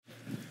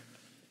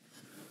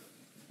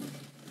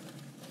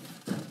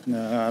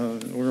No,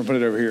 we're going to put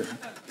it over here.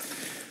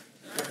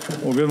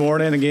 Well, good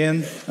morning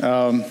again.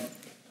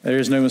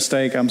 There's no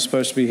mistake. I'm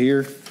supposed to be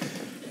here.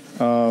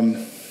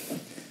 When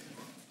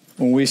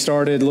we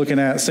started looking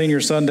at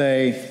Senior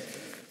Sunday,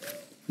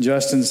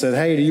 Justin said,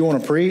 "Hey, do you want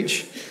to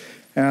preach?"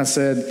 And I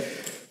said,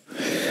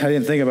 I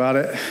didn't think about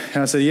it.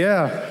 And I said,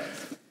 "Yeah,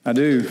 I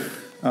do."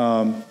 So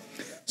I'm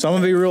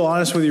going to be real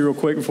honest with you real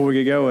quick before we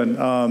get going.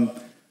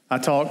 I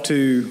talk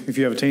to, if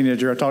you have a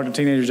teenager, I talk to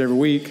teenagers every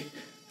week.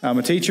 I'm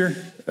a teacher,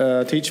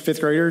 teach fifth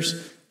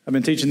graders. I've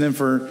been teaching them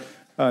for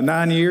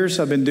 9 years.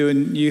 I've been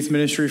doing youth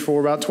ministry for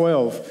about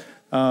 12.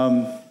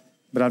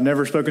 But I've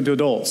never spoken to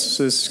adults.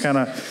 So this is kind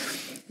of,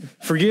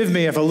 forgive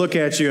me if I look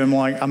at you and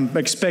I'm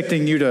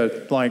expecting you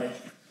to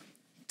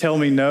tell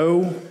me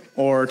no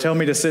or tell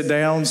me to sit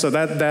down. So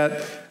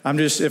that I'm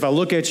just, if I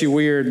look at you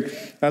weird,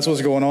 that's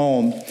what's going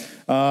on.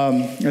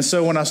 And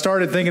so when I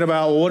started thinking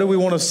about what do we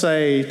want to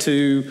say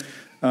to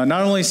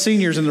not only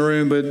seniors in the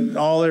room, but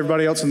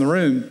everybody else in the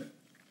room,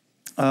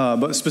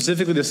 but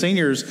specifically the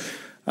seniors,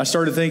 I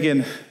started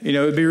thinking,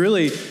 it'd be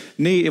really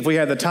neat if we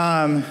had the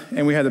time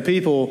and we had the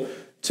people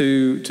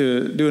to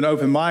do an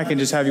open mic and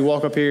just have you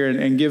walk up here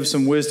and give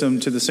some wisdom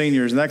to the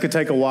seniors. And that could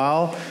take a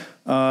while,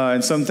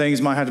 and some things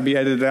might have to be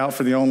edited out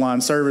for the online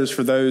service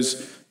for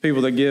those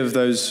people that give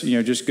those,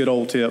 just good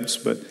old tips.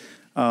 But,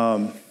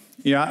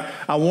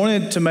 I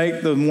wanted to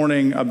make the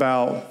morning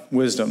about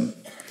wisdom.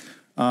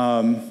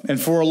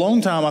 And for a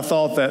long time, I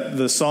thought that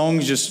the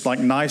songs just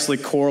nicely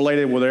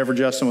correlated with whatever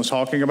Justin was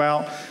talking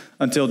about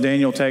until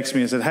Daniel texted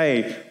me and said,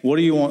 "Hey, what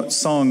do you want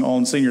sung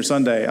on Senior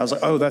Sunday?" I was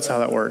like, "Oh, that's how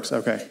that works.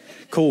 Okay,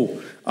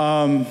 cool."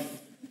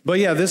 But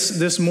yeah,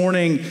 this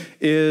morning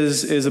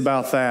is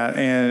about that.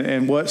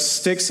 And what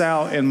sticks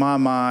out in my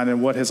mind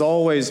and what has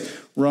always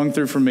rung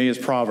through for me is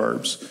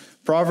Proverbs.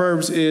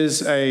 Proverbs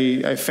is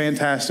a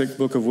fantastic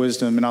book of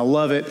wisdom, and I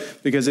love it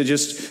because it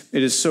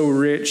is so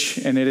rich,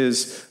 and it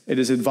is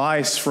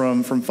advice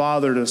from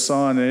father to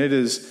son, and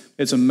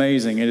it's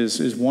amazing. It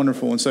is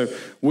wonderful. And so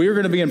we're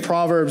going to be in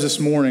Proverbs this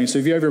morning. So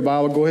if you have your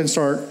Bible, go ahead and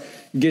start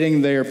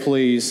getting there,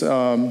 please.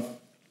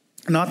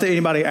 Not that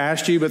anybody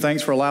asked you, but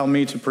thanks for allowing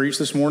me to preach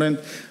this morning.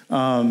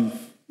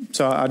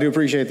 So I do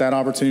appreciate that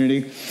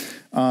opportunity.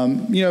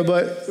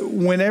 But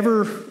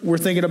whenever we're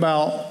thinking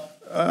about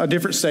a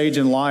different stage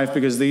in life,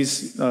 because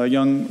these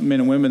young men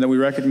and women that we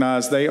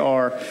recognize, they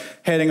are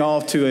heading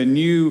off to a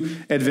new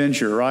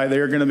adventure, right?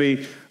 They're going to be,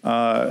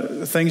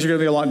 things are going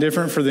to be a lot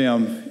different for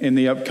them in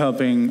the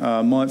upcoming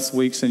months,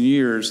 weeks, and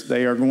years.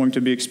 They are going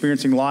to be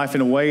experiencing life in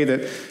a way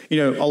that,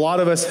 a lot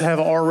of us have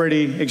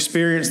already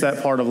experienced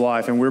that part of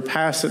life, and we're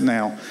past it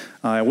now.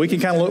 We can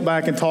kind of look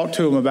back and talk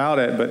to them about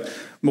it, but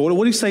what do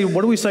we say?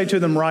 What do we say to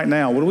them right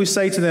now? What do we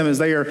say to them as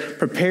they are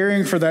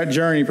preparing for that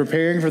journey,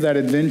 preparing for that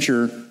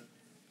adventure?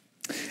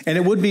 And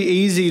it would be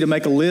easy to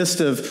make a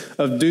list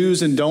of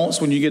do's and don'ts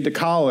when you get to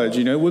college.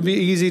 It would be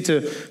easy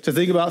to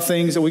think about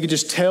things that we could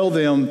just tell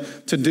them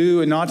to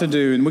do and not to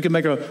do. And we could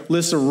make a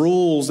list of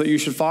rules that you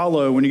should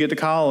follow when you get to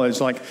college.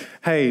 Like,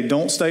 hey,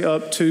 don't stay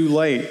up too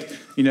late.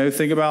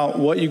 Think about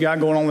what you got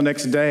going on the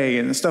next day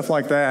and stuff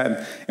like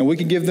that. And we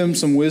could give them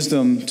some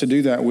wisdom to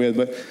do that with.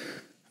 But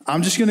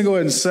I'm just going to go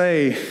ahead and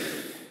say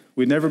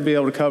we'd never be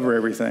able to cover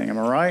everything. Am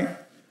I right?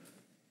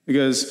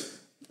 Because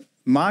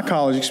my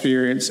college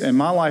experience and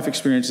my life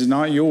experience is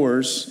not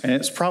yours, and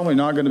it's probably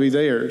not going to be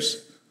theirs.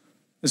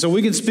 And so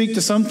we can speak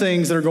to some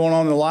things that are going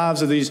on in the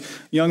lives of these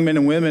young men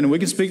and women, and we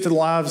can speak to the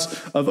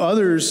lives of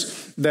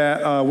others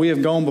that we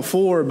have gone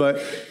before,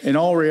 but in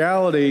all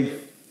reality,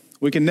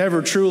 we can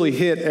never truly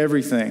hit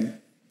everything.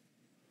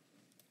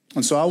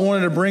 And so I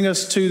wanted to bring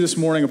us to this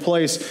morning a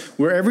place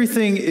where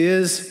everything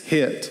is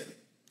hit.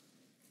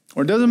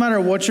 Or it doesn't matter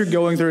what you're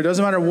going through, it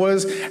doesn't matter what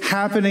is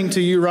happening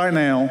to you right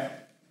now,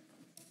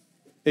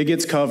 it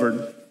gets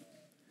covered.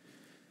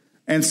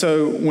 And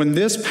so when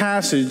this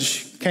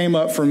passage came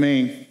up for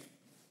me,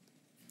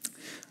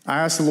 I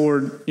asked the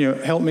Lord,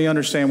 help me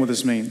understand what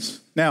this means.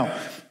 Now,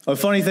 a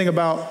funny thing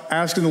about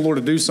asking the Lord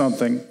to do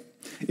something,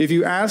 if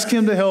you ask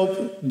him to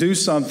help do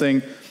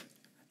something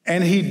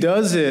and he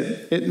does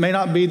it, it may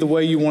not be the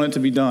way you want it to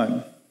be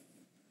done.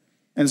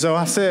 And so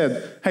I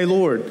said, "Hey,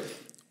 Lord,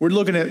 we're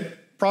looking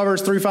at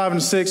Proverbs 3, 5,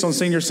 and 6 on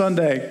Senior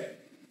Sunday.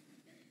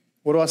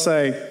 What do I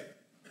say?"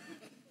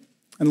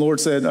 And the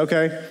Lord said,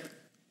 "Okay,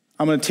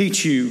 I'm going to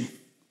teach you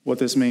what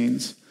this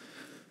means.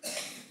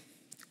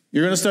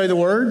 You're going to study the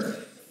Word,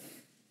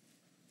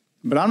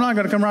 but I'm not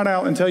going to come right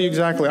out and tell you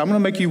exactly. I'm going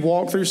to make you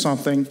walk through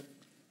something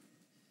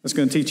that's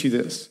going to teach you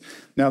this."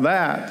 Now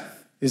that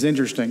is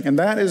interesting, and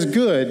that is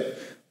good,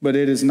 but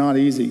it is not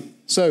easy.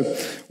 So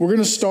we're going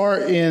to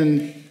start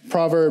in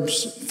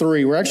Proverbs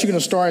 3. We're actually going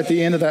to start at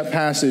the end of that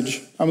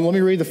passage. Let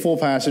me read the full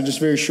passage. It's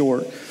very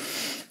short,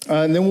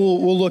 and then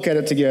we'll look at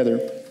it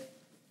together.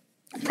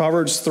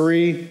 Proverbs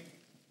 3,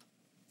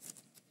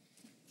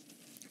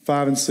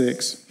 5, and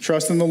 6.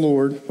 "Trust in the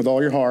Lord with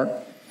all your heart,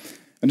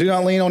 and do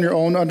not lean on your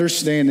own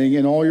understanding.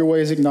 In all your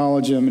ways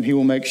acknowledge him, and he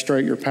will make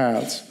straight your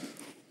paths."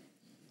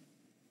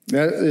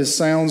 That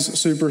sounds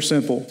super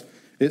simple.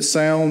 It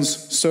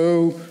sounds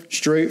so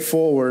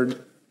straightforward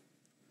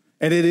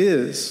And it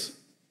is.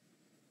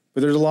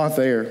 But there's a lot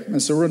there.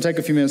 And so we're going to take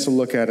a few minutes to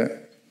look at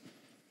it.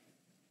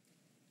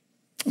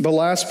 The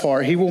last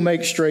part, he will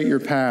make straight your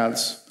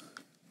paths.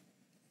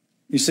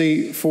 You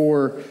see,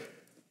 for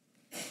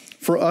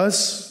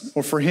us,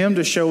 or for him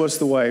to show us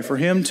the way, for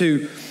him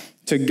to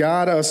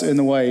guide us in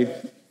the way,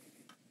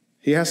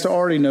 he has to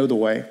already know the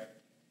way,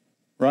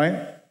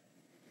 right?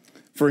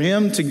 For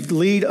him to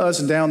lead us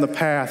down the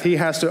path, he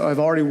has to have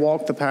already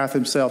walked the path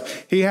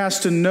himself. He has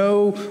to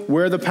know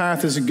where the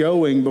path is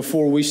going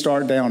before we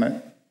start down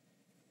it.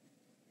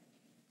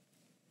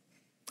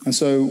 And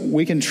so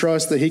we can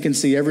trust that he can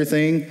see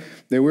everything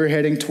that we're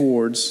heading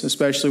towards,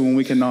 especially when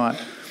we cannot.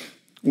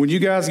 When you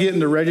guys get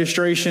into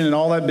registration and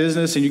all that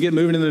business and you get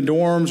moving into the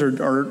dorms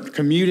or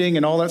commuting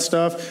and all that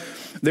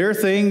stuff, there are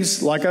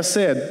things, like I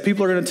said,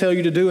 people are going to tell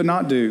you to do and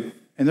not do.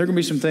 And there are going to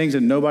be some things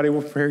that nobody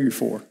will prepare you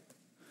for.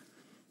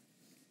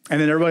 And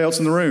then everybody else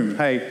in the room,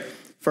 hey,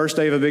 first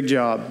day of a big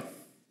job.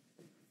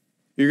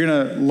 You're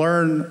going to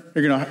learn,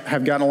 you're going to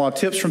have gotten a lot of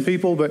tips from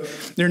people, but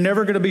you're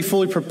never going to be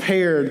fully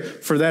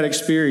prepared for that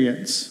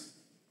experience.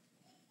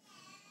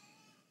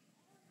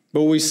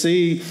 But what we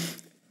see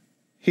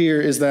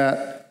here is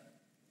that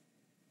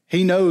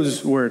he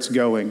knows where it's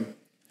going.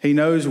 He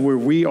knows where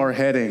we are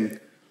heading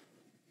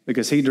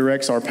because he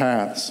directs our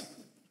paths.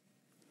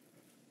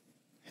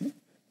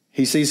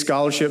 He sees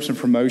scholarships and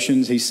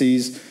promotions. He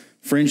sees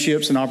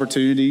friendships and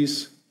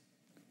opportunities.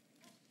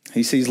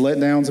 He sees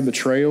letdowns and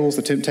betrayals,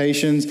 the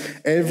temptations,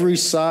 every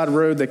side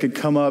road that could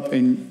come up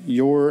in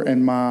your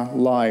and my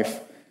life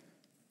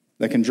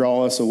that can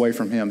draw us away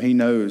from him. He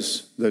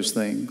knows those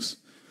things.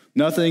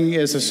 Nothing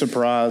is a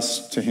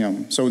surprise to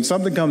him. So when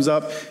something comes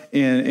up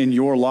in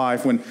your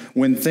life,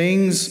 when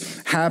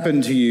things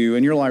happen to you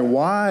and you're like,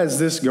 why is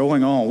this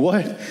going on?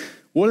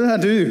 What did I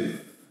do?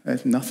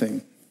 It's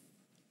nothing.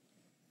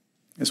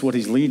 It's what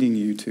he's leading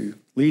you to,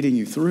 leading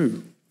you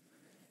through.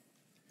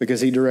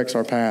 Because he directs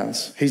our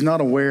paths. He's not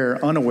unaware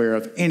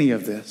of any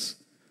of this.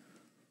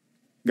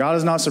 God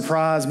is not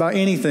surprised by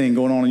anything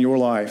going on in your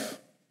life.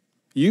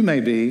 You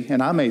may be,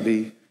 and I may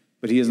be,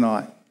 but he is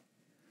not.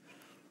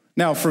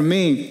 Now, for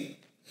me,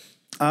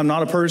 I'm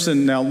not a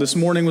person, now this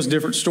morning was a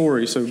different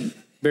story, so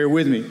bear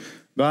with me,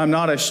 but I'm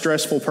not a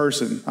stressful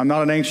person. I'm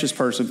not an anxious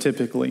person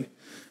typically.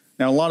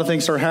 Now, a lot of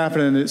things start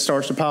happening and it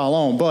starts to pile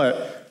on,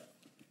 but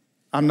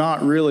I'm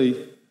not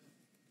really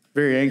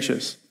very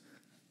anxious.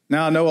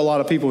 Now, I know a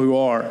lot of people who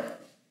are.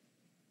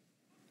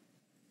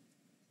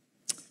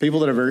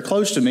 People that are very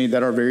close to me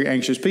that are very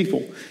anxious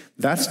people.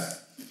 That's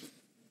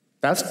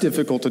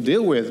difficult to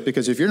deal with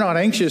because if you're not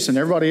anxious and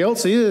everybody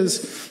else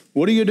is,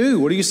 what do you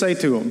do? What do you say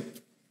to them?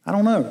 I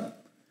don't know.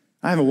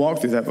 I haven't walked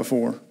through that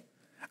before.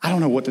 I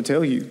don't know what to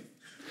tell you.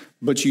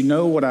 But you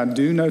know what I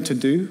do know to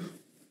do?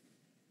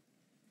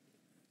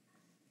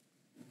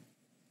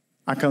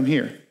 I come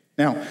here.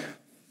 Now,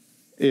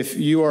 if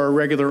you are a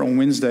regular on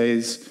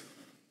Wednesdays,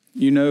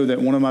 you know that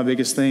one of my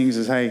biggest things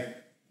is, hey,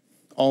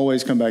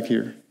 always come back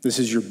here. This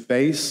is your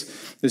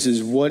base. This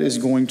is what is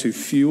going to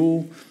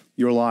fuel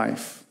your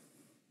life.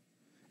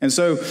 And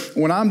so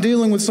when I'm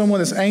dealing with someone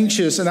that's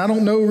anxious and I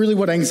don't know really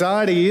what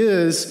anxiety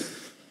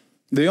is,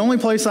 the only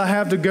place I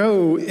have to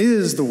go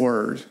is the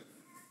Word.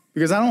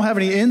 Because I don't have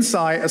any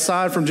insight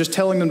aside from just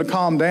telling them to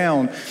calm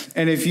down.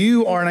 And if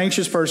you are an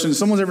anxious person,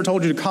 someone's ever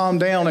told you to calm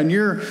down and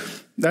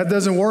that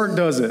doesn't work,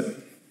 does it?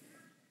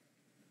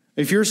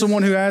 If you're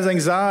someone who has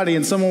anxiety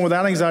and someone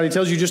without anxiety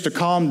tells you just to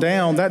calm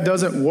down, that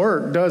doesn't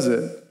work, does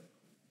it?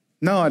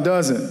 No, it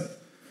doesn't.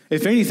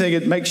 If anything,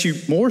 it makes you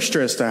more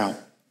stressed out.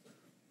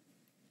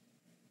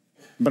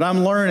 But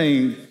I'm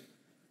learning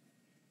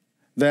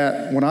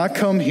that when I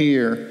come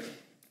here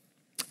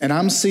and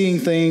I'm seeing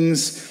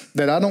things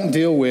that I don't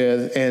deal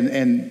with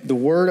and the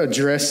Word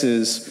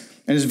addresses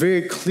and is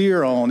very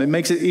clear on, it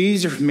makes it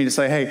easier for me to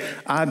say, hey,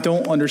 I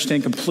don't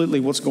understand completely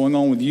what's going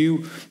on with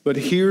you, but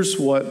here's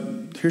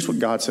what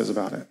God says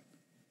about it.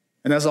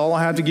 And that's all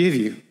I have to give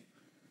you.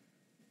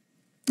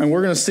 And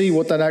we're going to see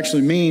what that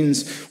actually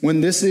means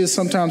when this is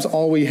sometimes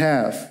all we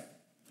have.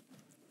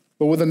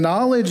 But with the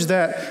knowledge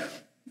that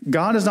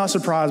God is not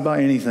surprised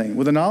by anything,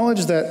 with the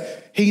knowledge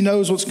that he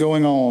knows what's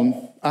going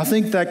on, I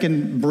think that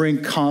can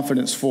bring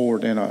confidence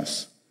forward in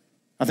us.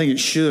 I think it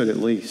should, at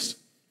least.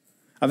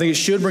 I think it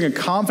should bring a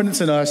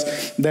confidence in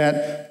us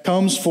that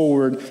comes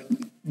forward,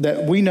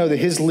 that we know that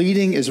his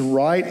leading is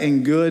right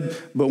and good.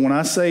 But when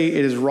I say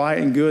it is right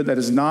and good, that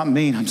does not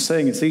mean I'm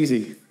saying it's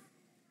easy.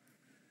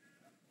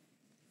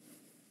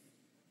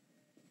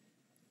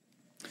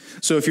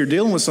 So if you're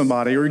dealing with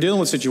somebody or you're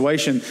dealing with a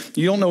situation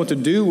you don't know what to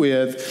do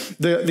with,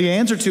 the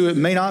answer to it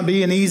may not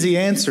be an easy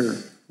answer,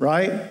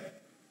 right?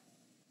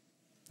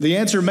 The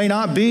answer may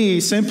not be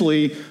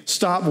simply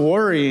stop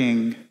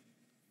worrying.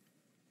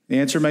 The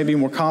answer may be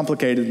more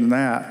complicated than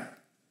that.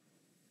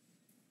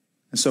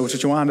 And so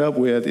what you wind up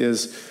with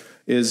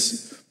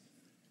is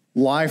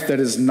life that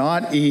is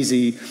not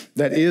easy,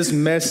 that is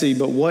messy,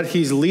 but what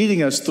he's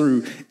leading us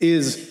through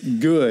is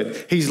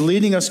good. He's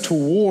leading us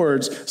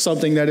towards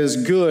something that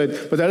is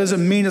good, but that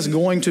doesn't mean it's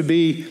going to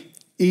be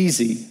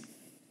easy.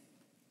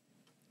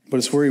 But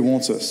it's where he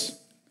wants us.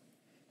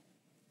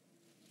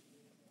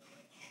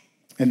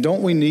 And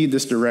don't we need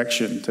this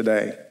direction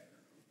today?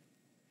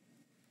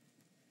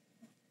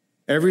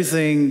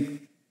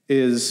 Everything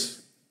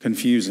is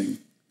confusing.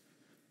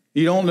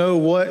 You don't know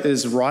what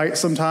is right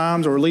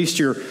sometimes, or at least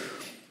you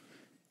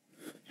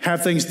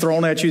have things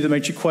thrown at you that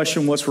make you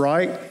question what's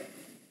right.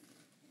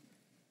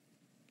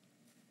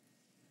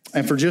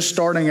 And for just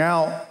starting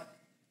out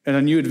in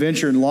a new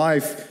adventure in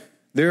life,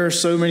 there are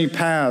so many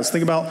paths.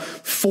 Think about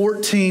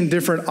 14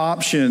 different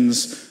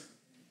options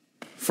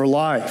for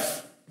life.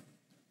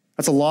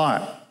 That's a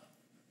lot.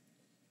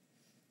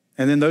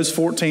 And then those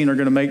 14 are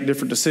going to make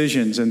different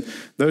decisions, and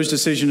those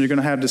decisions are going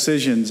to have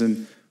decisions,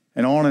 and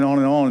on and on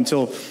and on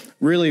until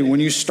really when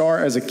you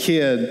start as a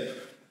kid,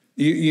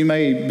 you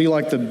may be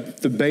like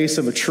the base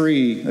of a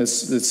tree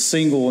that's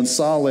single and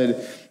solid,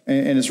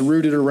 and it's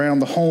rooted around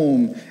the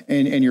home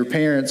and your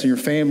parents and your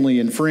family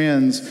and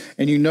friends,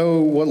 and you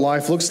know what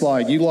life looks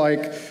like. You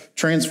like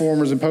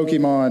Transformers and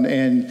Pokemon,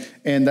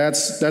 and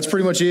that's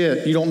pretty much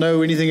it. You don't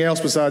know anything else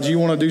besides you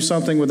want to do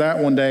something with that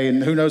one day,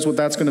 and who knows what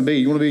that's going to be.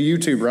 You want to be a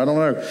YouTuber, I don't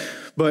know.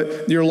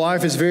 But your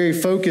life is very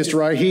focused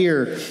right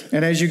here,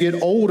 and as you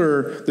get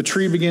older, the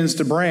tree begins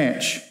to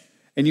branch.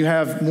 And you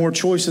have more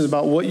choices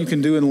about what you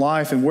can do in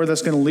life and where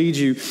that's going to lead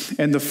you.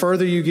 And the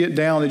further you get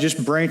down, it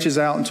just branches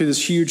out into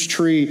this huge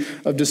tree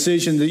of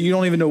decision that you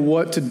don't even know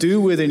what to do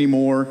with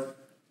anymore.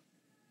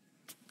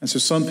 And so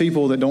some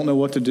people that don't know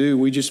what to do,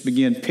 we just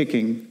begin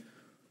picking.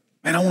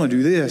 Man, I want to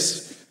do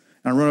this.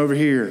 And I run over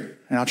here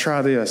and I'll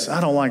try this. I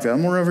don't like that.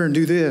 I'm going to run over and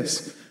do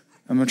this.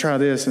 I'm going to try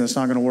this and it's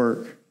not going to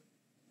work.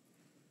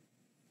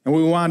 And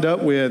what we wind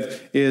up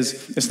with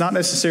is, it's not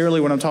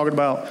necessarily what I'm talking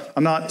about.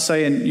 I'm not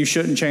saying you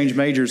shouldn't change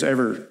majors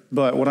ever,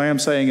 but what I am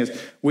saying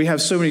is we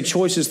have so many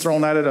choices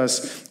thrown at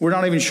us. We're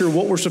not even sure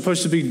what we're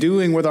supposed to be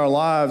doing with our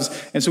lives,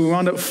 and so we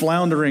wind up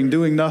floundering,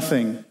 doing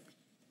nothing.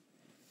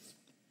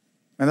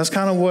 And that's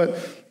kind of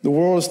what the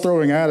world is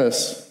throwing at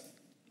us.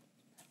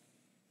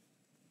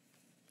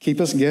 Keep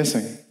us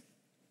guessing.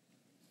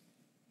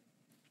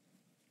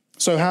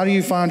 So how do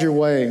you find your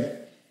way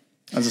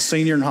as a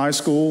senior in high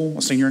school,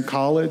 a senior in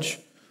college?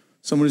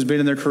 Someone who's been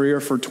in their career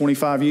for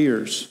 25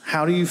 years.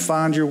 How do you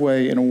find your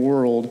way in a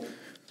world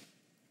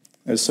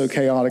that is so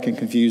chaotic and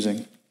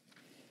confusing?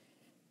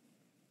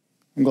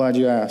 I'm glad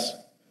you asked.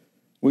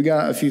 We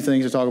got a few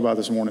things to talk about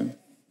this morning.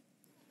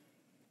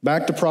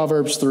 Back to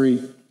Proverbs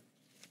 3.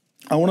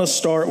 I want to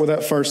start with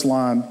that first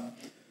line,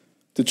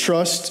 to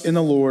trust in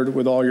the Lord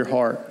with all your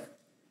heart.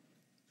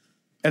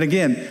 And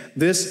again,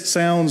 this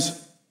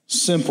sounds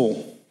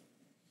simple,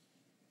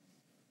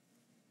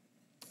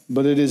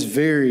 but it is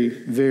very,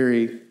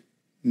 very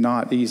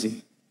not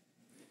easy.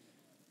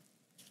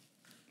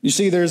 You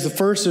see, there's the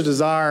first a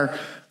desire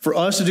for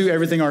us to do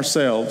everything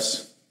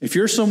ourselves. If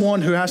you're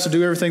someone who has to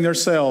do everything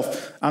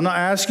themselves, I'm not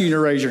asking you to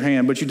raise your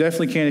hand, but you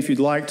definitely can if you'd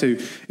like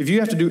to. If you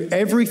have to do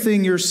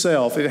everything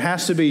yourself, it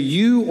has to be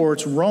you or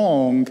it's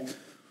wrong.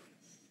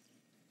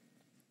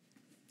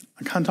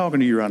 I'm kind of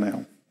talking to you right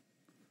now.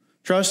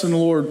 Trust in the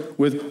Lord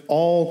with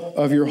all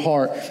of your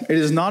heart. It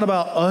is not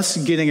about us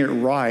getting it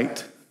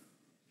right.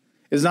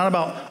 It's not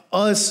about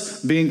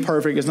us being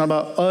perfect. It's not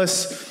about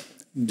us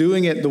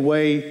doing it the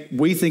way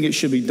we think it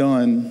should be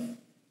done.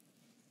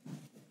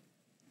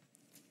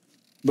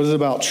 But it's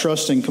about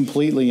trusting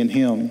completely in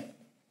Him.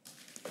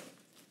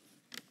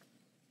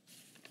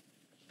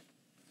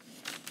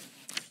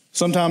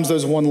 Sometimes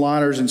those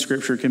one-liners in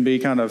Scripture can be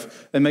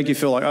they make you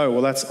feel like, oh,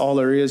 well, that's all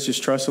there is.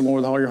 Just trust the Lord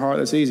with all your heart.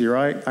 That's easy,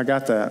 right? I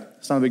got that.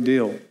 It's not a big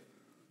deal.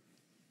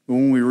 But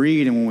when we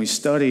read and when we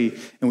study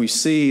and we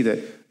see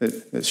that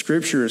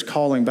Scripture is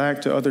calling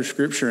back to other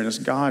Scripture, and as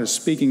God is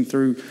speaking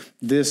through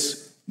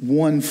this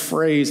one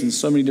phrase in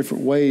so many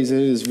different ways,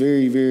 it is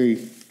very,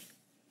 very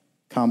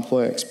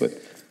complex. But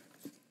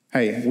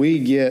hey, we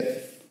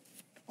get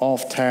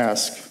off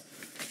task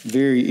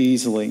very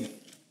easily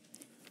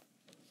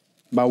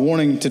by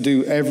wanting to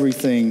do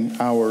everything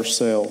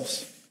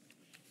ourselves.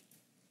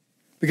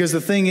 Because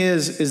the thing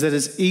is that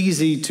it's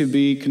easy to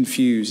be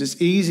confused.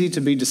 It's easy to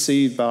be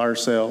deceived by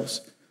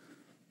ourselves.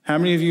 How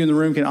many of you in the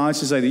room can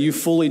honestly say that you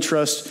fully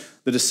trust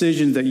the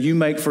decision that you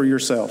make for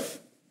yourself?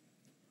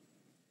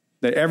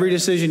 That every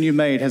decision you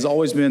made has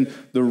always been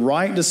the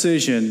right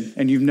decision,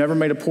 and you've never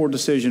made a poor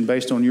decision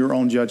based on your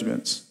own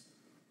judgments?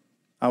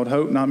 I would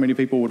hope not many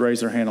people would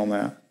raise their hand on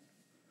that.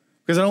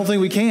 Because I don't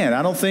think we can.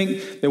 I don't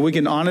think that we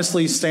can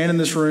honestly stand in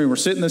this room or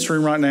sit in this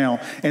room right now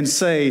and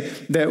say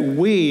that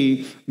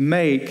we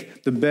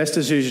make the best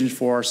decisions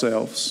for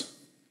ourselves.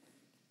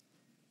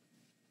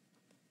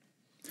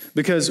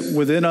 Because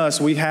within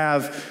us we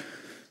have,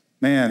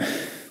 let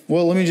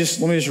me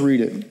just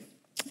read it.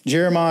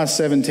 Jeremiah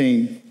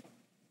 17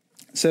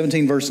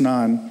 verse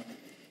 9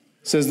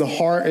 says, the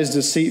heart is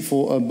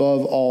deceitful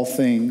above all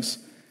things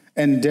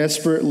and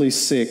desperately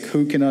sick.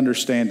 Who can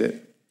understand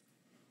it?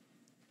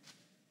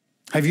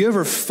 Have you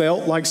ever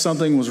felt like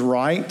something was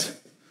right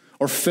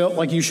or felt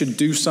like you should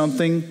do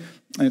something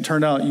and it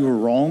turned out you were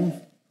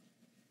wrong?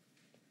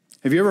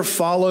 Have you ever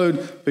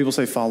followed, people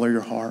say follow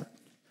your heart.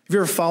 Have you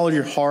ever followed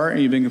your heart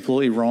and you've been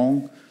completely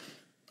wrong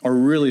or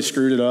really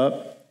screwed it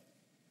up?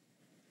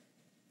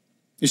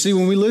 You see,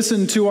 when we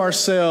listen to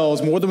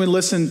ourselves more than we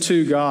listen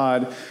to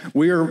God,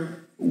 we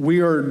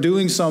are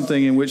doing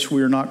something in which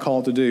we are not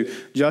called to do.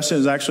 Justin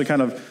is actually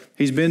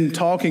he's been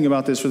talking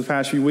about this for the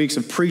past few weeks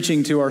of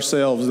preaching to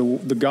ourselves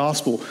the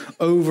gospel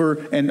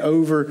over and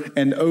over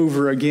and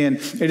over again.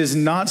 It is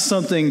not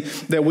something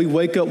that we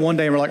wake up one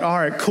day and we're like, all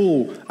right,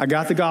 cool, I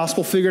got the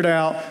gospel figured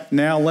out,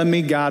 now let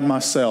me guide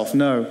myself.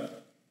 No.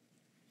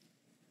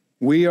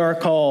 We are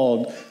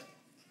called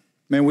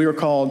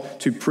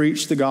to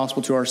preach the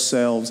gospel to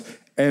ourselves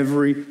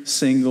every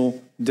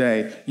single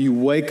day. You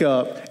wake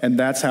up and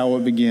that's how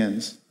it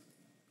begins.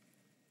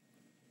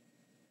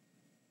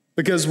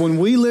 Because when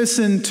we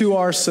listen to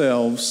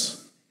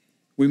ourselves,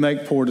 we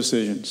make poor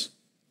decisions.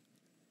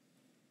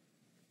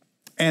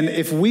 And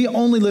if we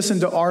only listen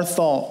to our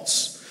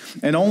thoughts,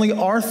 and only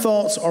our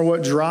thoughts are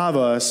what drive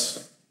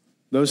us,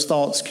 those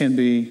thoughts can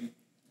be,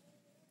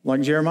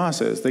 like Jeremiah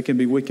says, they can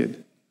be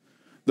wicked.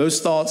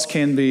 Those thoughts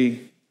can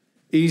be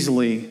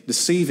easily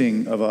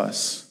deceiving of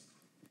us.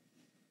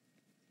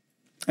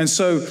 And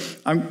so,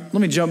 let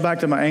me jump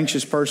back to my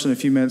anxious person a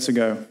few minutes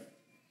ago.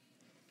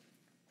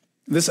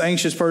 This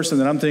anxious person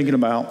that I'm thinking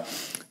about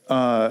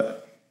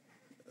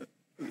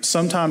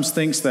sometimes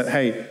thinks that,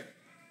 hey,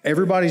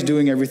 everybody's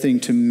doing everything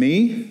to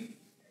me.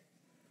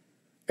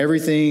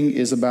 Everything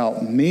is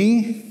about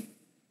me.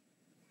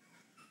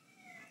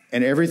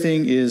 And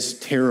everything is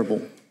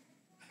terrible.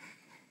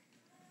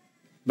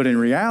 But in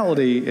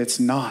reality,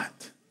 it's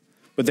not.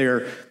 But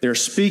they're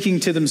speaking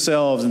to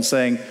themselves and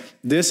saying,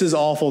 this is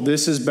awful,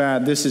 this is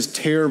bad, this is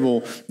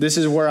terrible, this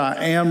is where I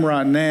am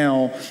right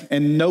now,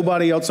 and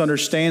nobody else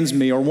understands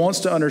me or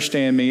wants to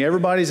understand me.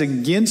 Everybody's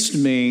against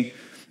me.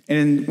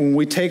 And when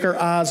we take our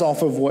eyes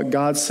off of what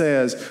God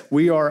says,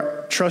 we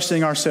are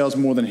trusting ourselves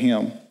more than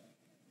Him.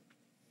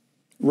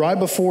 Right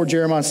before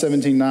Jeremiah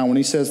 17:9, when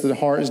he says that the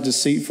heart is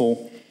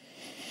deceitful,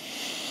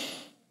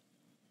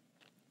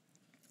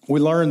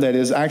 we learn that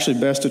it is actually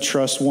best to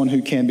trust one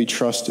who can be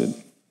trusted.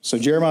 So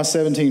Jeremiah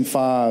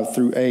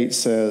 17:5-8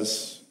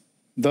 says,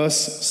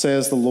 thus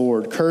says the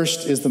Lord,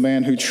 cursed is the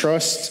man who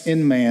trusts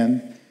in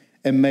man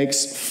and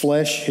makes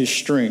flesh his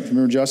strength.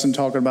 Remember Justin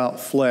talking about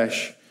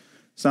flesh.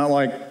 It's not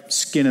like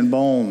skin and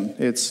bone.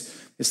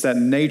 It's that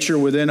nature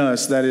within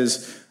us that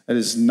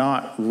is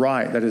not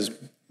right, that is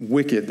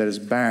wicked, that is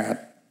bad.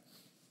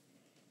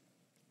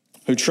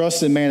 Who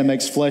trusts in man and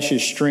makes flesh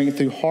his strength,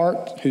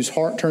 whose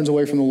heart turns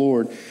away from the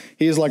Lord.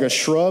 He is like a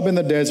shrub in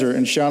the desert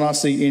and shall not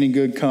see any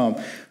good come.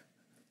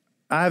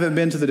 I haven't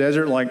been to the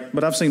desert,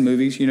 but I've seen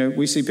movies.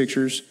 We see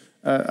pictures.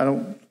 I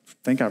don't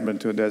think I've been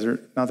to a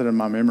desert, not that in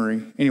my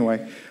memory.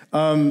 Anyway,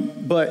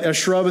 but a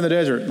shrub in the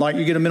desert,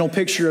 you get a mental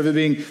picture of it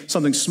being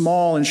something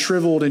small and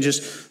shriveled and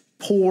just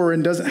poor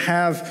and doesn't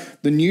have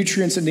the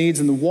nutrients it needs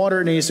and the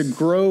water it needs to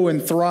grow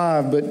and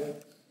thrive.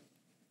 But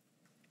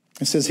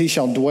it says, he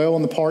shall dwell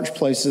in the parched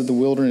places of the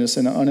wilderness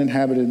in an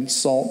uninhabited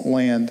salt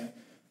land.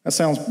 That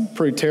sounds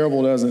pretty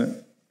terrible, doesn't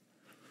it?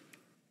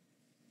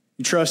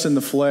 You trust in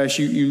the flesh.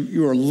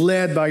 You are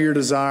led by your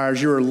desires.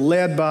 You're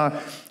led by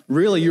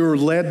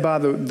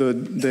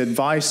the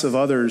advice of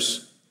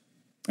others.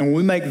 And when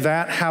we make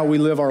that how we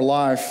live our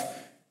life,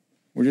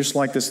 we're just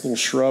like this little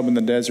shrub in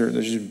the desert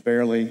that's just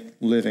barely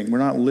living. We're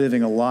not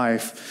living a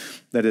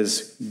life that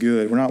is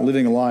good. We're not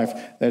living a life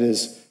that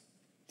is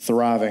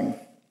thriving.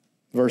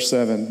 Verse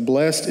 7,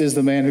 blessed is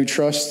the man who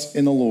trusts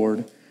in the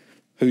Lord,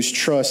 whose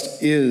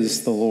trust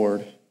is the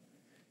Lord.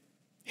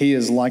 He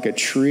is like a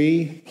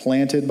tree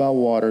planted by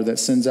water that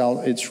sends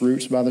out its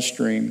roots by the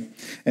stream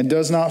and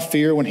does not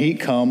fear when heat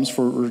comes,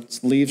 for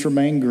its leaves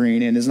remain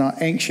green, and is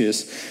not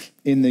anxious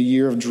in the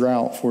year of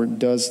drought, for it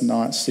does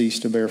not cease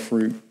to bear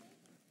fruit.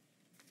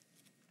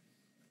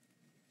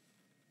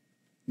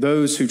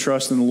 Those who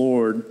trust in the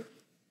Lord,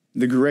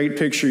 the great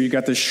picture, you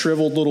got this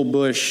shriveled little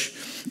bush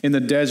in the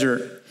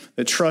desert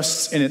that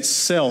trusts in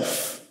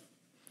itself,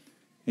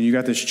 and you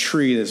got this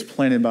tree that's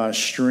planted by a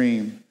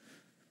stream.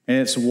 And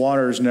its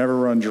waters never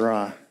run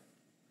dry.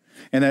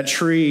 And that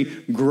tree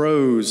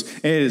grows,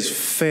 and it is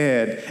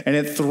fed, and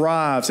it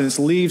thrives, and its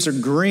leaves are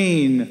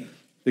green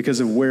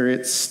because of where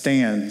it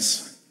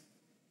stands.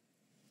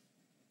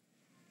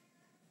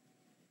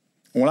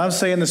 What I'm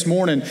saying this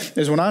morning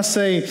is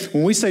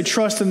when we say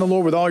trust in the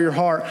Lord with all your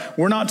heart,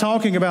 we're not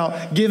talking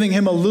about giving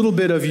Him a little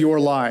bit of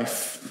your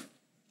life.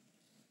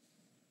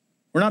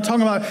 We're not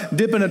talking about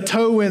dipping a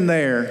toe in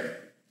there,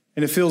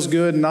 and it feels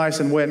good and nice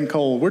and wet and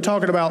cold. We're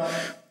talking about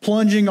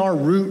plunging our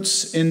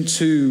roots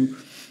into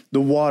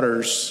the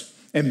waters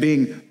and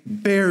being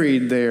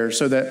buried there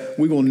so that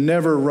we will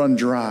never run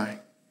dry.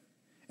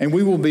 And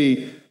we will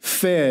be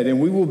fed and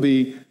we will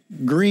be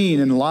green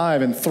and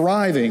alive and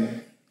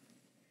thriving.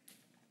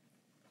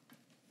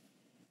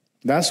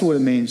 That's what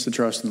it means to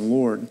trust in the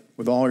Lord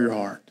with all your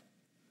heart.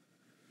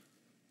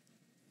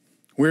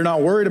 We're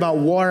not worried about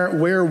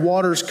where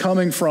water's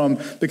coming from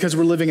because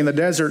we're living in the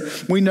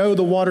desert. We know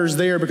the water's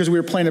there because we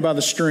were planted by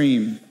the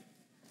stream.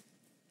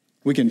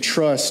 We can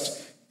trust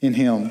in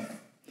Him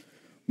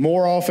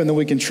more often than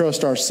we can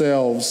trust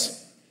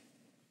ourselves,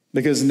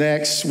 because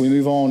next we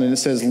move on and it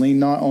says, lean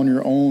not on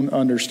your own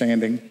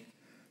understanding.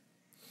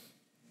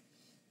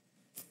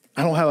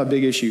 I don't have a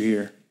big issue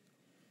here.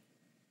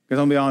 Because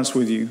I'm going to be honest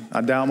with you,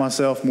 I doubt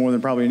myself more than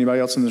probably anybody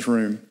else in this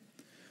room.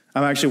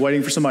 I'm actually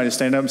waiting for somebody to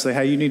stand up and say,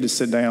 hey, you need to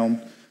sit down,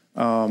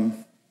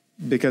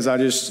 because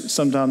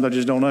sometimes I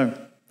just don't know.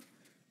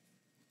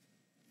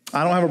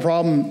 I don't have a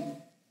problem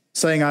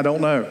saying I don't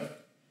know.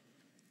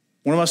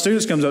 One of my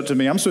students comes up to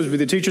me. I'm supposed to be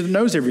the teacher that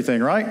knows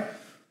everything, right?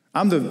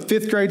 I'm the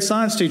 5th grade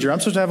science teacher. I'm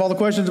supposed to have all the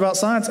questions about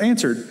science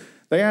answered.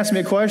 They ask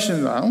me a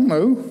question, I don't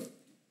know.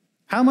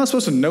 How am I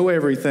supposed to know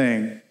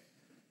everything?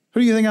 Who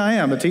do you think I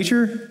am, a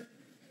teacher?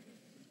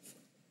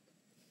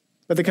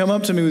 But they come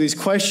up to me with these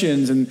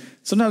questions, and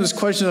sometimes it's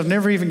questions I've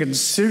never even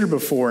considered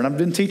before, and I've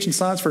been teaching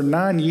science for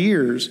 9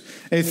 years,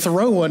 and they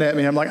throw one at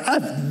me. I'm like, I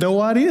have no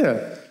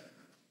idea.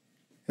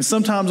 And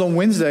sometimes on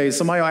Wednesdays,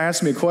 somebody will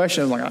ask me a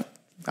question. I'm like,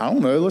 I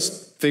don't know.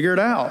 Let's figure it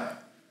out.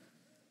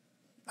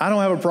 I don't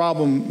have a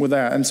problem with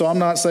that. And so I'm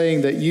not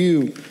saying that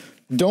you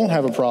don't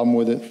have a problem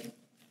with it.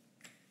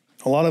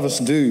 A lot of us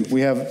do.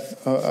 We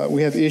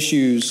have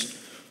issues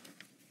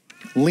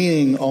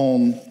leaning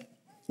on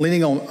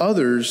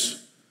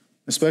others,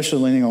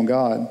 especially leaning on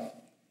God.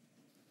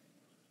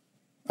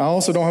 I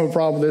also don't have a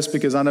problem with this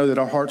because I know that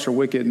our hearts are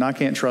wicked and I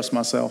can't trust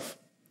myself.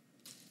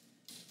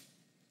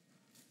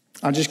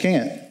 I just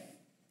can't.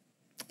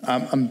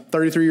 I'm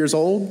 33 years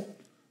old.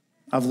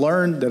 I've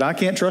learned that I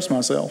can't trust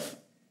myself.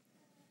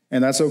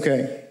 And that's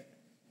okay.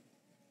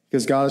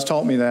 Because God has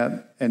taught me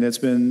that. And it's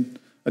been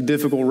a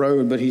difficult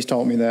road, but he's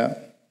taught me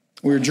that.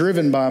 We're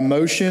driven by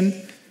emotion.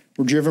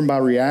 We're driven by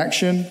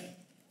reaction.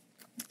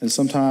 And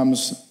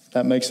sometimes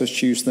that makes us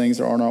choose things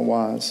that are not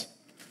wise.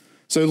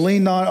 So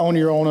lean not on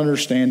your own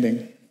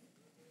understanding.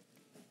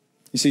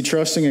 You see,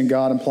 trusting in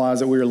God implies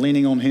that we are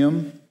leaning on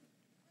him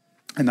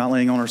and not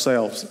leaning on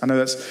ourselves. I know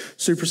that's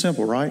super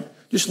simple, right?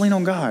 Just lean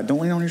on God. Don't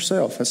lean on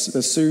yourself.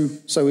 That's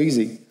so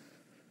easy.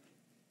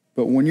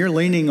 But when you're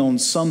leaning on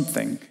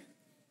something,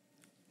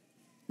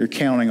 you're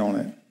counting on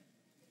it.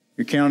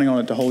 You're counting on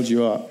it to hold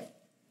you up.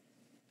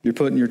 You're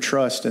putting your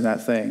trust in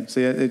that thing.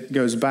 See, it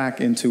goes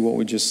back into what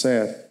we just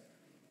said.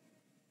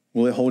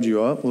 Will it hold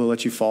you up? Will it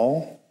let you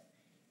fall?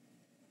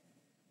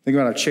 Think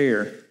about a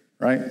chair,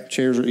 right?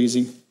 Chairs are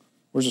easy.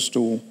 Where's a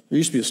stool? There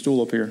used to be a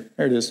stool up here.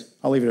 There it is.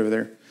 I'll leave it over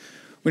there.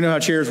 We know how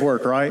chairs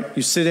work, right?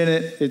 You sit in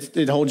it,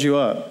 it holds you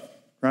up,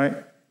 right?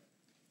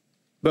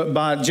 But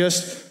by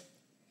just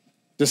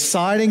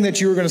deciding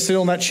that you were going to sit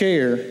on that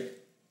chair,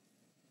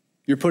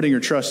 you're putting your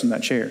trust in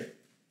that chair.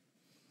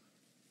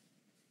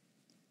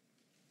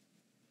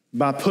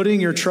 By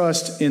putting your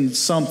trust in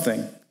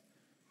something,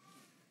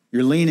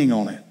 you're leaning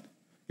on it.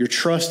 You're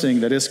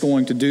trusting that it's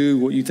going to do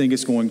what you think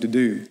it's going to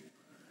do.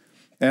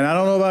 And I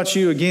don't know about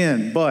you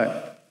again,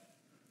 but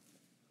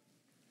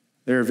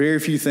there are very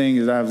few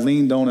things that I've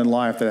leaned on in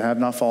life that have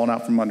not fallen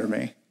out from under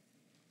me.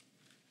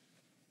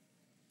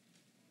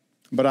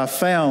 But I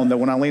found that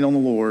when I lean on the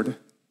Lord,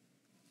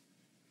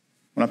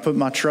 when I put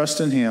my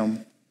trust in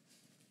him,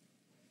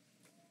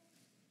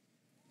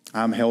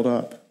 I'm held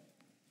up.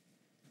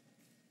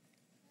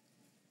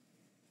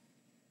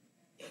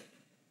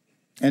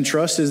 And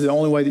trust is the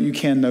only way that you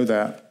can know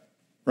that,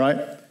 right?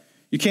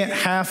 You can't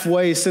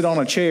halfway sit on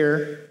a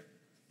chair.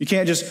 You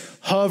can't just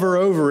hover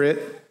over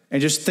it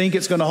and just think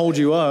it's going to hold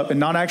you up and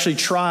not actually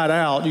try it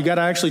out. You got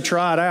to actually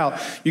try it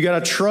out. You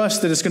got to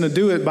trust that it's going to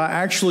do it by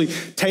actually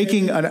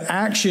taking an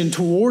action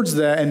towards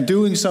that and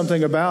doing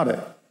something about it.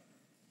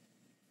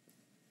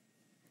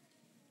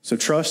 So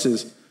trust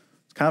is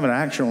kind of an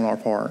action on our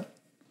part.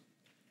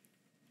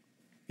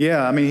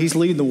 Yeah, I mean, he's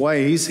leading the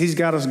way. He's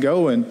got us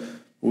going.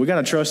 But we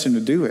got to trust him to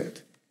do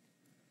it.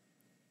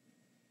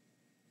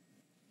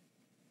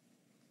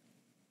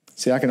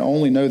 See, I can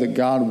only know that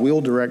God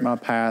will direct my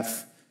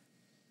path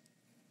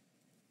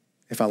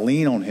if I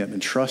lean on him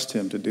and trust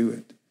him to do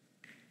it.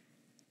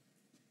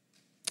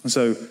 And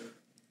so,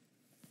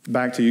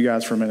 back to you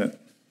guys for a minute.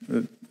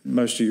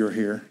 Most of you are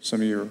here.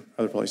 Some of you are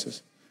other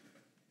places.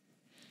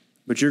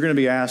 But you're going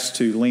to be asked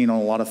to lean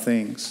on a lot of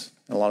things,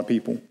 and a lot of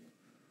people.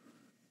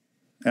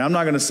 And I'm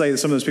not going to say that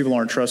some of those people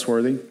aren't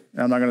trustworthy.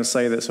 And I'm not going to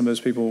say that some of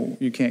those people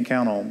you can't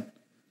count on.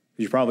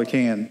 You probably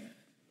can.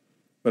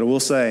 But I will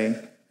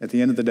say, at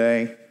the end of the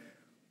day,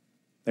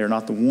 they're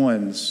not the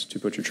ones to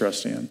put your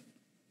trust in.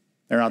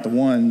 They're not the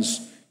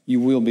ones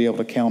you will be able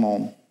to count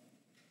on.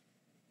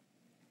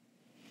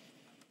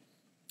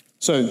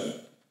 So,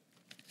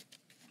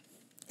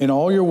 in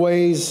all your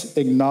ways,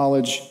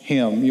 acknowledge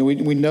him.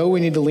 We know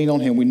we need to lean on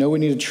him. We know we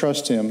need to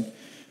trust him.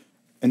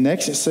 And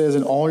next it says,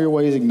 in all your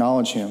ways,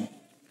 acknowledge him.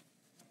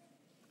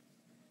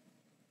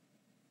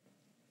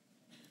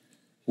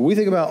 When we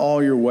think about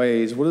all your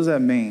ways, what does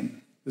that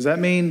mean? Does that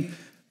mean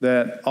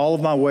that all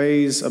of my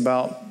ways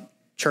about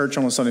church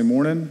on a Sunday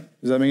morning?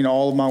 Does that mean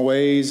all of my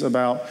ways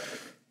about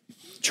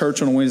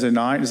church on a Wednesday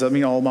night? Does that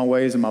mean all of my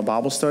ways in my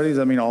Bible study? Does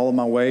that mean all of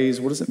my ways?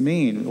 What does it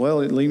mean?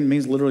 Well, it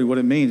means literally what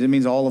it means. It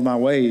means all of my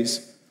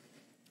ways.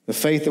 The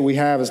faith that we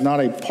have is not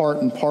a part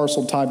and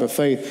parcel type of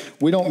faith.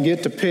 We don't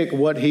get to pick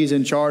what he's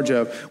in charge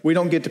of. We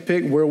don't get to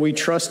pick where we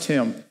trust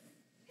him.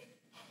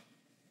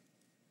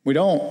 We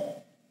don't.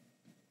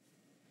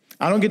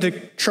 I don't get to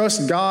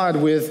trust God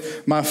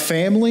with my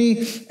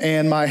family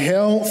and my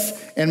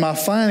health and my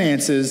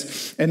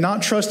finances and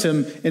not trust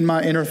him in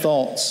my inner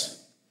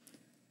thoughts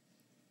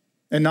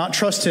and not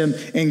trust him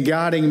in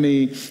guiding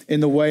me in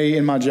the way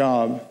in my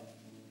job.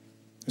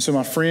 And so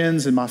my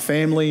friends and my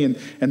family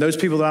and those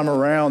people that I'm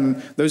around, and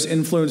those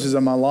influences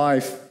in my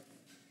life,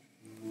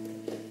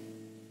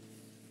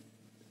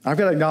 I've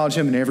got to acknowledge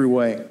him in every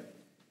way.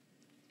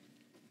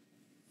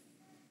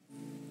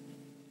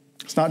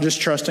 It's not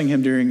just trusting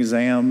him during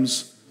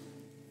exams,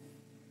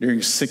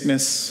 during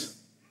sickness,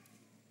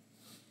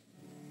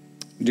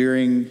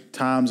 during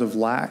times of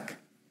lack.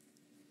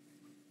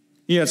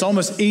 It's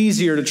almost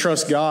easier to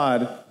trust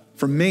God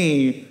for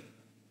me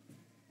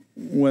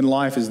when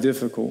life is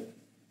difficult.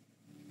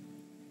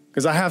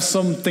 Because I have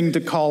something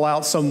to call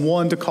out,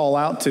 someone to call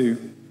out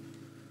to.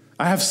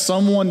 I have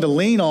someone to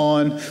lean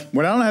on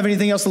when I don't have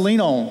anything else to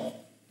lean on.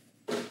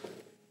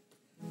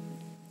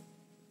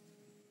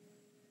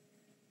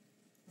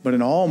 But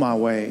in all my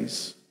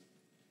ways,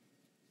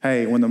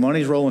 hey, when the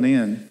money's rolling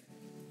in,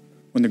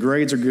 when the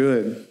grades are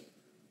good,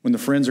 when the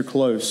friends are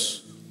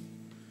close,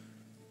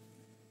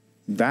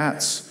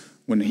 that's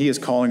when he is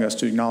calling us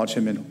to acknowledge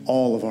him in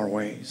all of our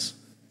ways.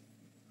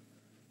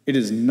 It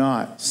is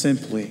not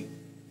simply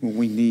when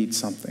we need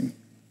something.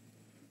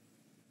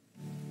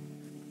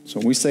 So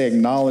when we say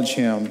acknowledge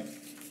him,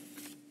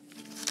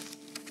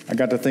 I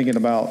got to thinking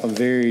about a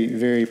very,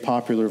 very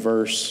popular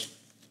verse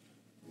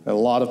that a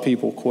lot of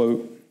people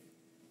quote,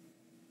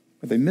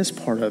 but they miss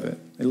part of it.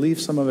 They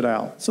leave some of it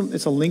out.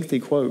 It's a lengthy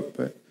quote,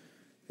 but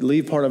they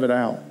leave part of it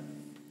out.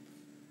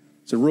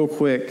 So real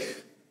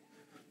quick,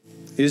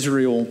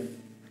 Israel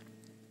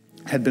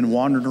had been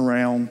wandering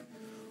around.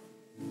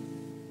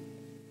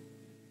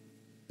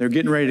 They're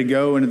getting ready to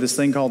go into this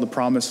thing called the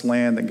Promised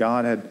Land that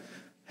God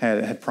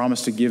had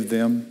promised to give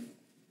them.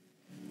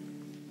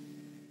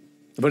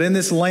 But in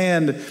this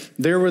land,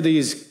 there were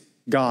these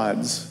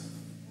gods.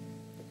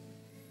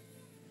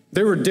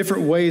 There were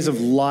different ways of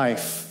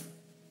life.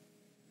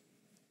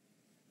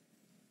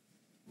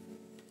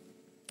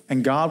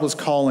 And God was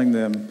calling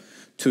them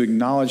to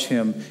acknowledge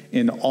him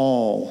in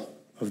all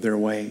of their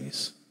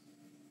ways.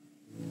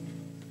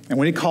 And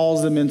when he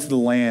calls them into the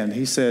land,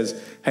 he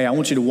says, hey, I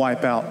want you to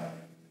wipe out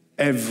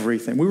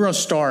everything. We were going to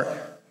start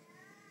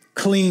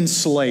clean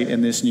slate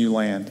in this new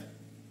land.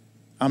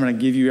 I'm going to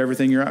give you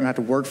everything. You're not going to have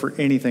to work for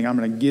anything. I'm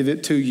going to give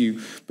it to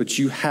you, but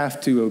you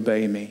have to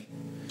obey me.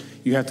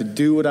 You have to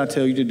do what I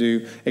tell you to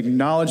do.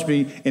 Acknowledge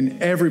me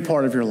in every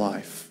part of your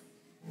life.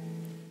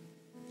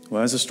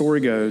 Well, as the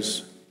story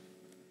goes,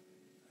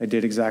 they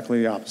did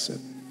exactly the opposite.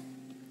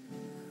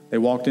 They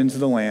walked into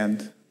the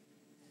land.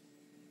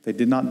 They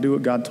did not do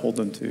what God told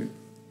them to.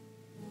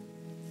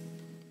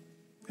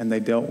 And they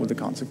dealt with the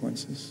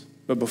consequences.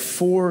 But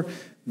before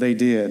they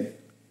did,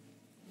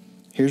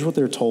 here's what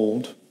they're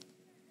told.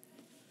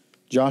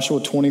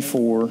 Joshua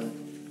 24,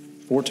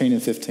 14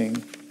 and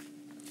 15.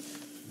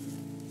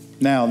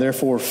 Now,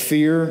 therefore,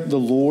 fear the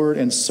Lord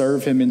and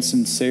serve him in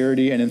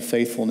sincerity and in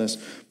faithfulness.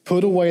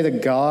 Put away the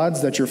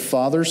gods that your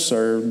fathers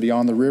served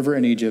beyond the river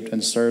in Egypt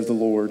and serve the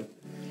Lord.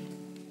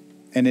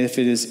 And if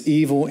it is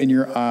evil in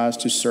your eyes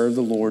to serve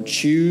the Lord,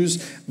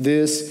 choose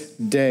this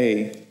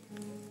day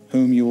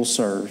whom you will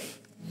serve.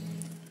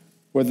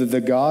 Whether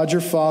the gods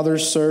your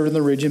fathers served in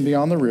the region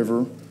beyond the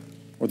river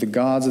or the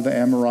gods of the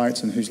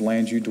Amorites in whose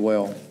land you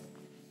dwell.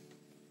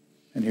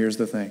 And here's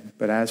the thing.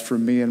 But as for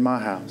me and my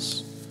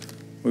house,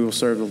 we will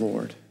serve the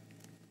Lord.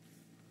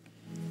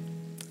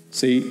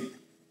 See,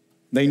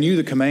 they knew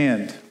the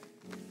command.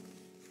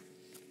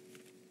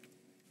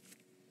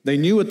 They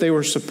knew what they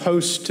were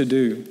supposed to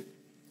do.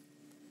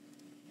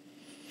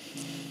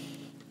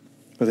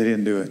 But they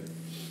didn't do it.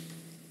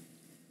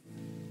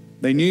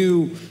 They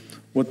knew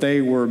what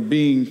they were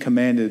being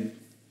commanded,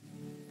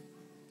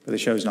 but they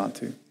chose not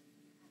to.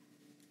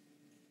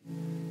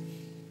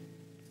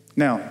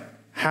 Now,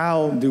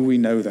 how do we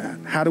know that?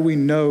 How do we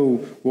know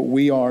what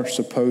we are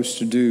supposed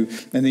to do?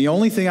 And the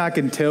only thing I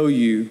can tell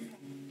you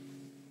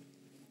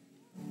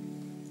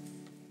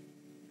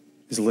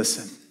is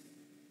listen.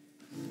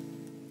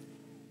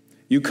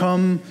 You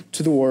come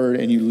to the Word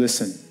and you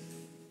listen.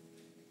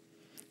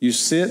 You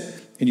sit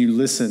and you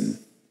listen.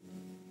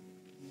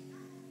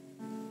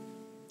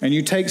 And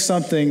you take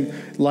something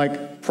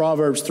like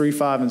Proverbs 3,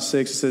 5, and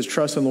 6. It says,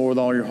 trust in the Lord with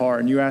all your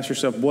heart. And you ask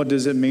yourself, what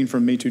does it mean for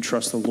me to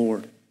trust the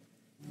Lord?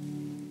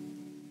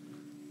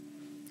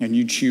 And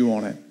you chew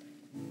on it.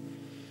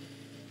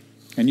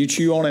 And you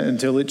chew on it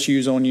until it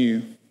chews on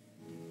you.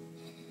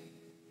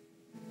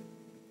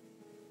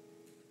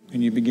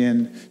 And you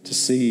begin to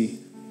see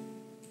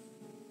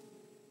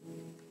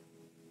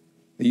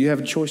that you have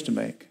a choice to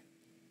make.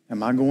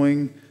 Am I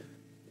going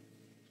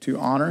to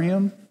honor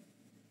him?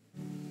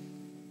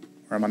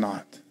 Or am I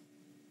not?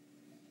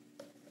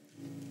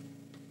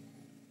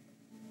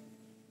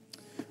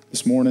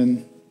 This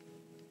morning,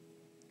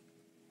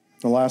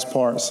 the last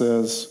part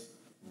says,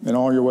 in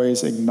all your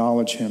ways,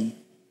 acknowledge him.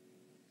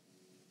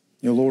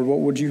 Lord, what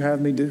would you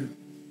have me do?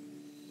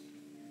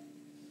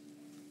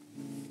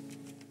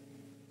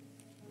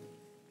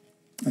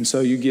 And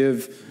so you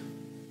give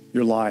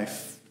your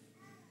life.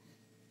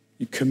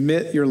 You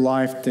commit your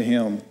life to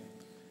him.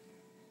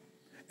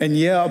 And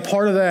yeah, a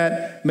part of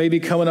that may be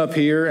coming up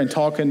here and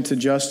talking to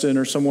Justin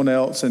or someone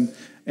else and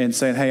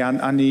saying, hey,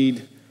 I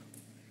need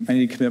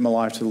to commit my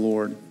life to the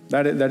Lord.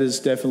 That is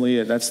definitely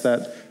it. That's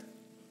that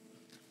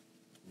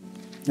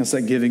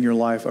giving your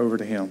life over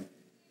to him.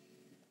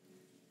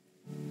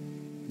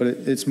 But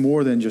it's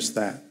more than just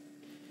that.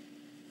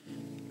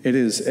 It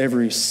is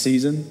every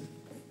season,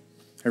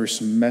 every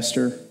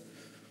semester,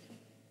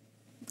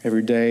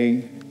 every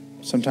day,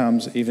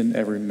 sometimes even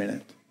every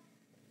minute.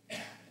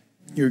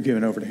 You're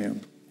given over to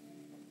him.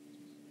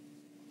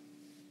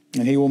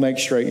 And he will make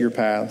straight your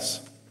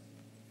paths.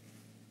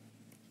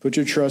 Put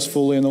your trust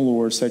fully in the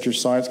Lord. Set your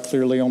sights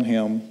clearly on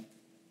him.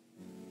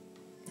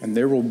 And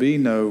there will be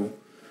no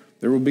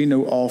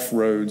off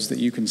roads that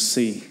you can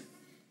see.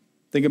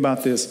 Think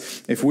about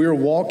this. If we are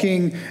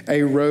walking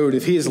a road,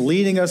 if he is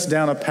leading us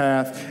down a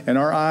path and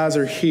our eyes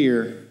are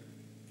here,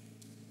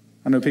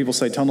 I know people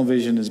say tunnel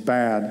vision is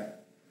bad.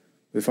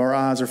 But if our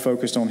eyes are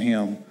focused on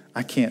him,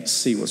 I can't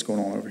see what's going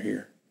on over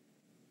here.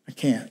 I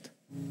can't.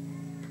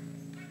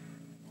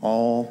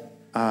 All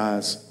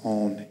eyes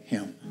on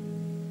him.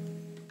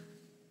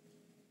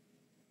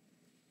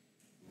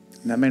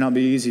 And that may not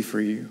be easy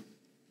for you.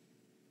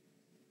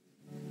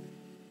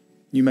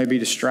 You may be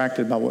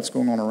distracted by what's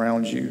going on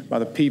around you, by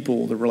the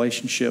people, the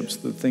relationships,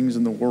 the things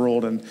in the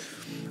world, and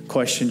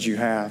questions you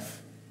have.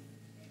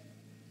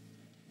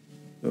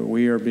 But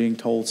we are being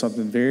told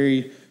something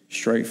very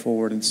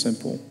straightforward and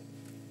simple,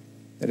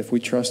 that if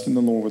we trust in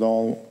the Lord with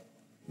all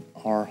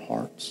our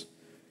hearts,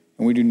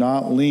 and we do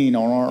not lean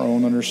on our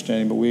own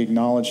understanding, but we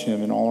acknowledge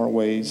him in all our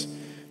ways,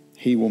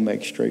 he will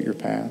make straight your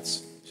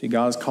paths. See,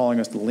 God is calling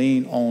us to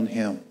lean on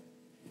him.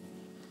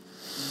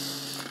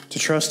 To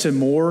trust him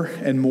more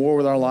and more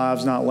with our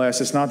lives, not less.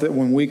 It's not that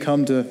when we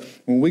come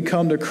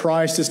to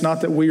Christ, it's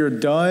not that we are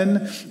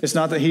done. It's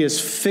not that he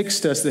has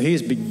fixed us, that he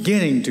is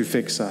beginning to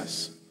fix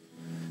us.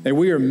 That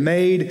we are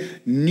made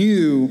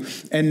new,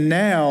 and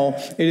now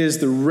it is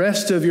the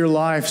rest of your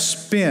life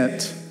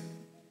spent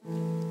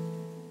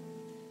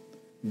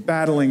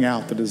battling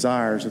out the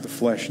desires of the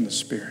flesh and the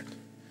spirit.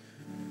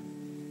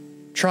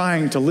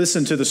 Trying to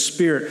listen to the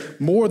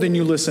spirit more than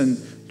you listen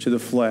to the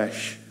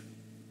flesh.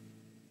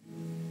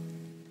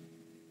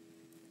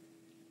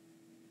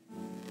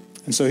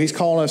 And so he's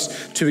calling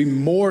us to be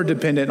more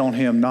dependent on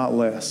him, not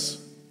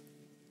less.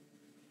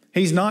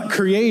 He's not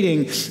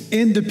creating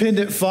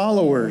independent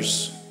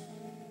followers.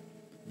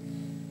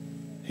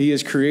 He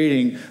is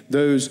creating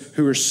those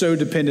who are so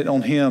dependent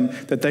on him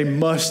that they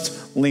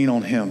must lean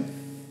on him.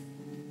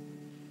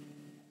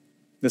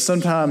 That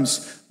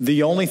sometimes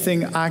the only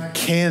thing I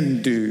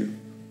can do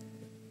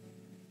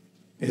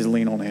is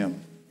lean on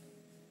him.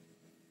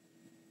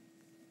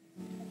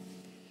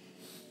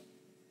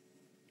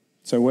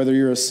 So whether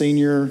you're a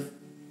senior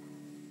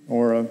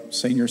or a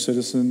senior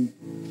citizen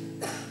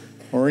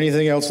or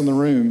anything else in the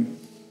room,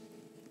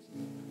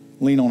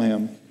 lean on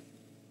him.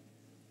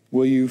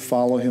 Will you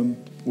follow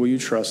him? Will you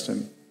trust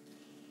him?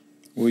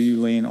 Will you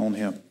lean on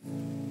him?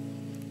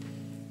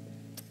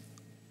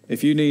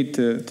 If you need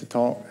to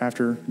talk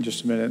after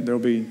just a minute,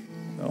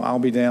 I'll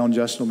be down,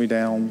 Justin will be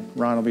down,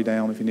 Ryan will be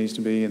down if he needs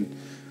to be. And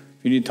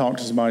if you need to talk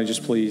to somebody,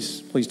 just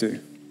please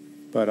do.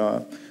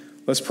 But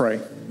let's pray,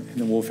 and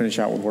then we'll finish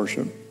out with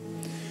worship.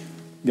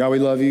 God, we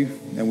love you,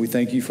 and we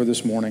thank you for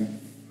this morning.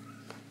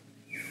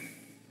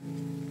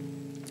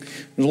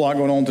 There's a lot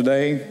going on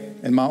today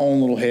in my own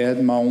little head,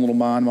 in my own little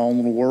mind, my own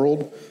little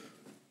world.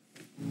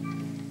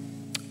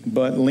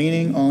 But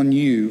leaning on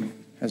you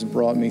has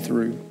brought me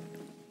through.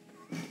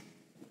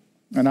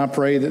 And I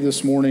pray that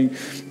this morning,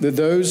 that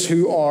those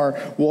who are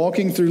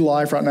walking through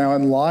life right now,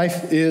 and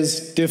life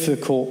is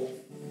difficult,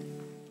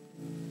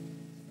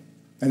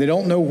 and they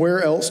don't know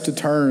where else to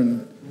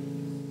turn,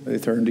 they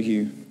turn to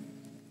you.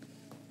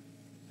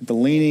 The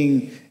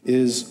leaning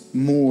is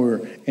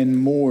more and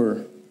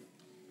more.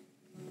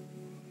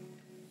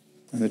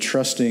 And the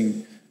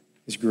trusting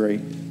is great.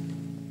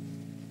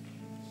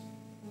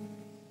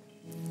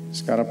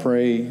 So God, I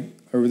pray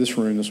over this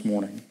room this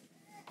morning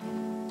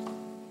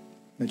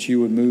that you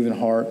would move in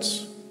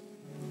hearts,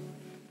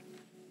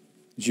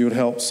 that you would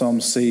help some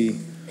see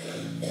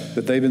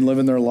that they've been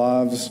living their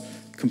lives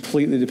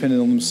completely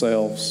dependent on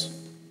themselves,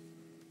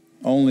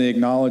 only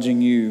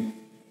acknowledging you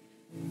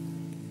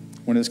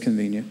when it's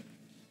convenient.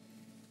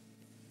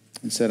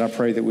 Instead, I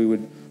pray that we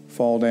would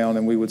fall down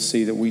and we would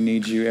see that we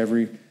need you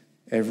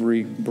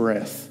every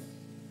breath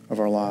of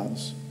our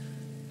lives.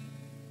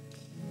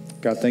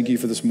 God, thank you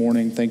for this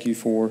morning. Thank you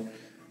for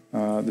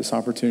this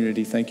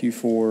opportunity. Thank you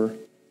for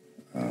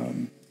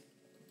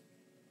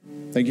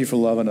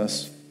loving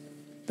us.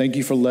 Thank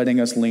you for letting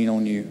us lean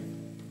on you.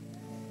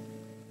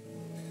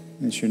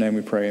 In your name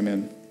we pray,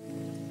 amen.